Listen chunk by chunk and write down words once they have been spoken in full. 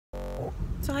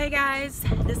So hey guys,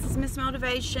 this is Miss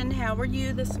Motivation. How are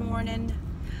you this morning?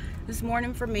 This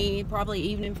morning for me, probably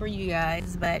evening for you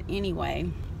guys, but anyway,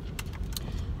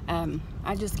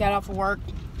 I just got off of work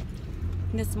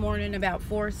this morning about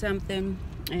 4 something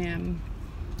and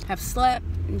have slept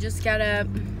and just got up,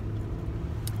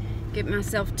 get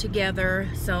myself together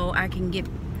so I can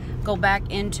go back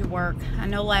into work. I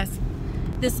know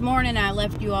this morning I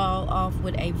left you all off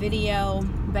with a video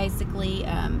basically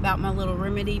about my little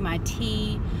remedy, my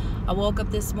tea. I woke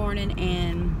up this morning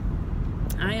and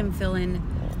I am feeling,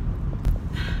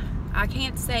 I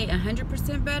can't say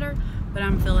 100% better, but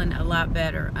I'm feeling a lot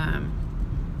better.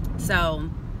 So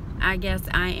I guess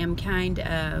I am kind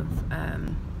of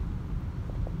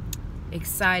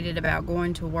excited about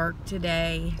going to work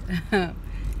today.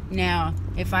 Now,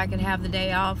 if I could have the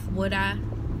day off, would I?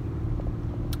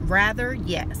 Rather,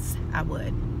 yes, I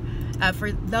would.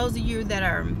 For those of you that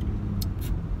are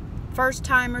first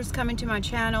timers coming to my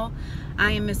channel,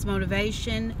 I am Miss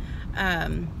Motivation.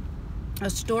 A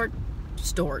short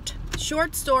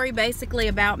story basically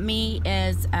about me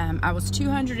is I was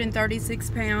 236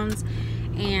 pounds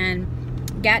and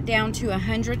got down to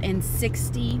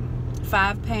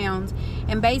 165 pounds,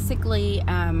 and basically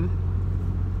I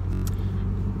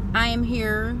am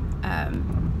here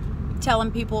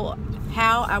telling people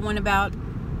how I went about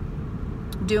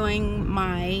doing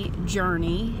my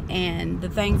journey and the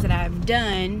things that I've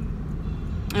done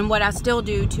and what I still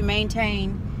do to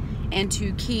maintain and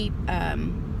to keep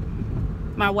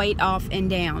my weight off and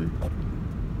down,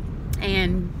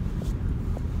 and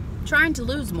trying to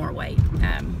lose more weight.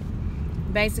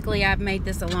 Basically, I've made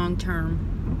this a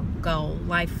long-term goal,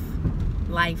 life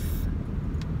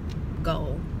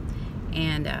goal,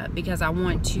 and because I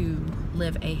want to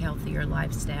live a healthier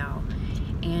lifestyle.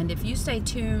 And if you stay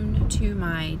tuned to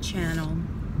my channel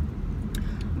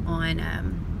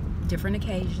on different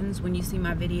occasions when you see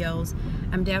my videos,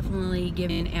 I'm definitely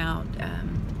giving out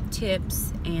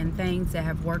tips and things that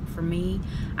have worked for me.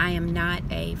 I am not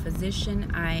a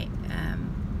physician. I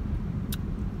am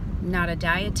not a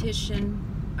dietitian.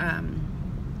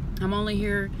 I'm only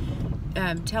here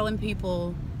telling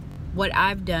people what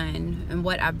I've done and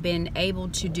what I've been able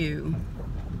to do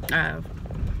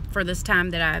for this time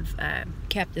that I've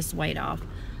kept this weight off.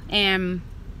 And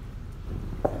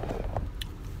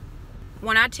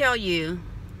when I tell you,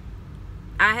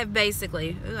 I have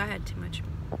basically, I had too much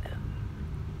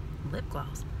lip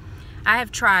gloss. I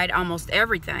have tried almost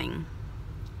everything,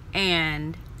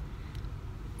 and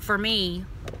for me,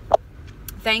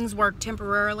 things worked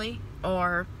temporarily,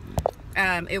 or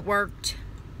it worked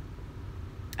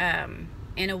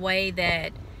in a way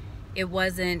that it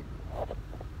wasn't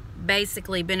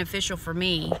basically beneficial for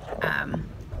me.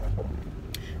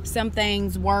 Some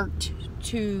things worked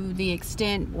to the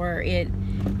extent where it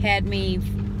had me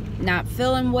not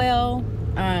feeling well,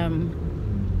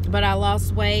 but I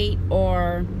lost weight,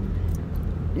 or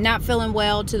not feeling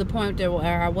well to the point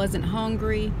where I wasn't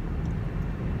hungry,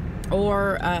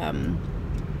 or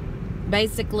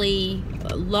basically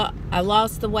I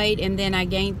lost the weight and then I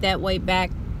gained that weight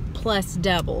back plus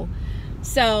double.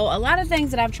 So a lot of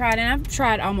things that I've tried, and I've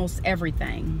tried almost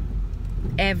everything.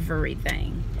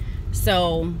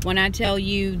 So when I tell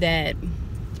you that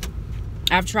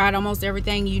I've tried almost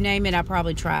everything, you name it, I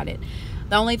probably tried it.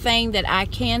 The only thing that I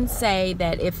can say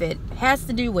that if it has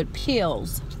to do with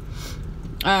pills,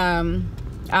 I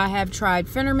have tried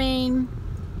Phenermine.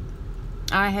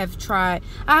 I have tried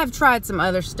some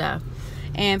other stuff.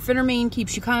 And Phenermine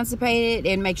keeps you constipated.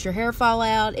 It makes your hair fall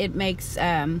out. It makes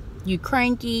you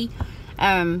cranky.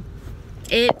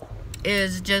 It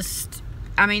is just,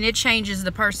 I mean, it changes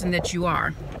the person that you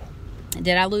are.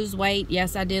 Did I lose weight?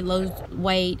 Yes, I did lose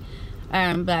weight.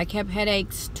 But I kept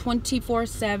headaches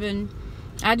 24/7.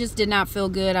 I just did not feel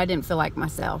good. I didn't feel like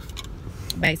myself,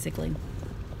 basically.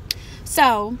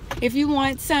 So, if you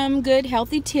want some good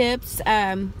healthy tips,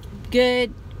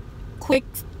 good quick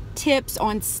tips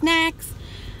on snacks,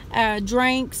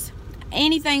 drinks,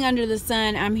 anything under the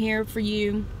sun, I'm here for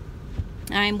you.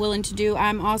 I'm willing to do.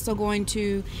 I'm also going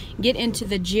to get into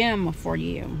the gym for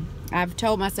you. I've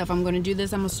told myself I'm going to do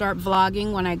this. I'm going to start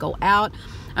vlogging when I go out.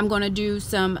 I'm going to do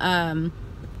some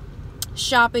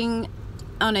shopping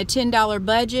on a $10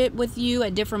 budget with you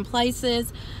at different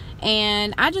places.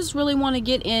 And I just really want to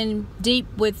get in deep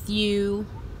with you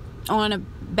on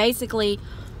basically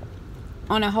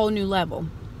on a whole new level.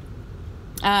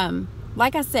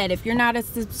 Like I said, if you're not a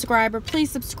subscriber, please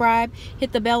subscribe.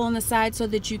 Hit the bell on the side so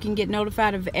that you can get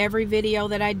notified of every video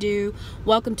that I do.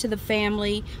 Welcome to the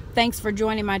family. Thanks for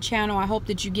joining my channel. I hope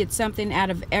that you get something out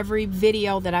of every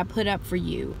video that I put up for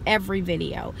you. Every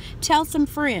video. Tell some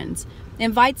friends.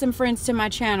 invite some friends to my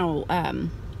channel.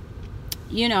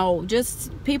 You know,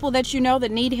 just people that you know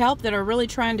that need help, that are really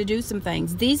trying to do some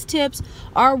things. These tips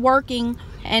are working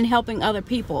and helping other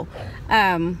people.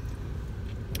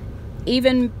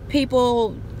 Even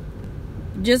people,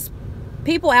 just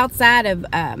people outside of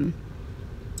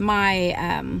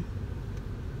my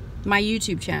my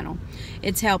YouTube channel,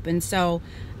 it's helping. So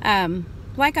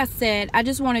like I said, I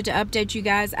just wanted to update you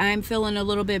guys. I'm feeling a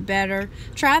little bit better.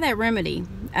 Try that remedy.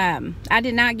 I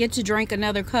did not get to drink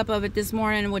another cup of it this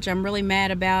morning, which I'm really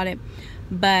mad about it.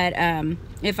 But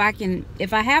if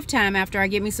I have time after I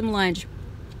get me some lunch,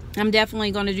 I'm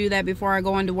definitely going to do that before I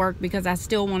go into work, because I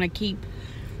still want to keep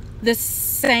the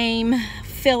same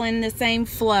feeling, the same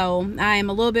flow. I am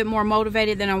a little bit more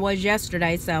motivated than I was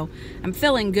yesterday, so I'm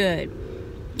feeling good.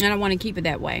 And I want to keep it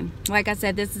that way. Like I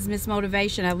said, this is Miss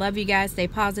Motivation. I love you guys. Stay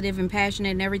positive and passionate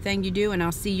in everything you do, and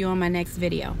I'll see you on my next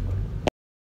video.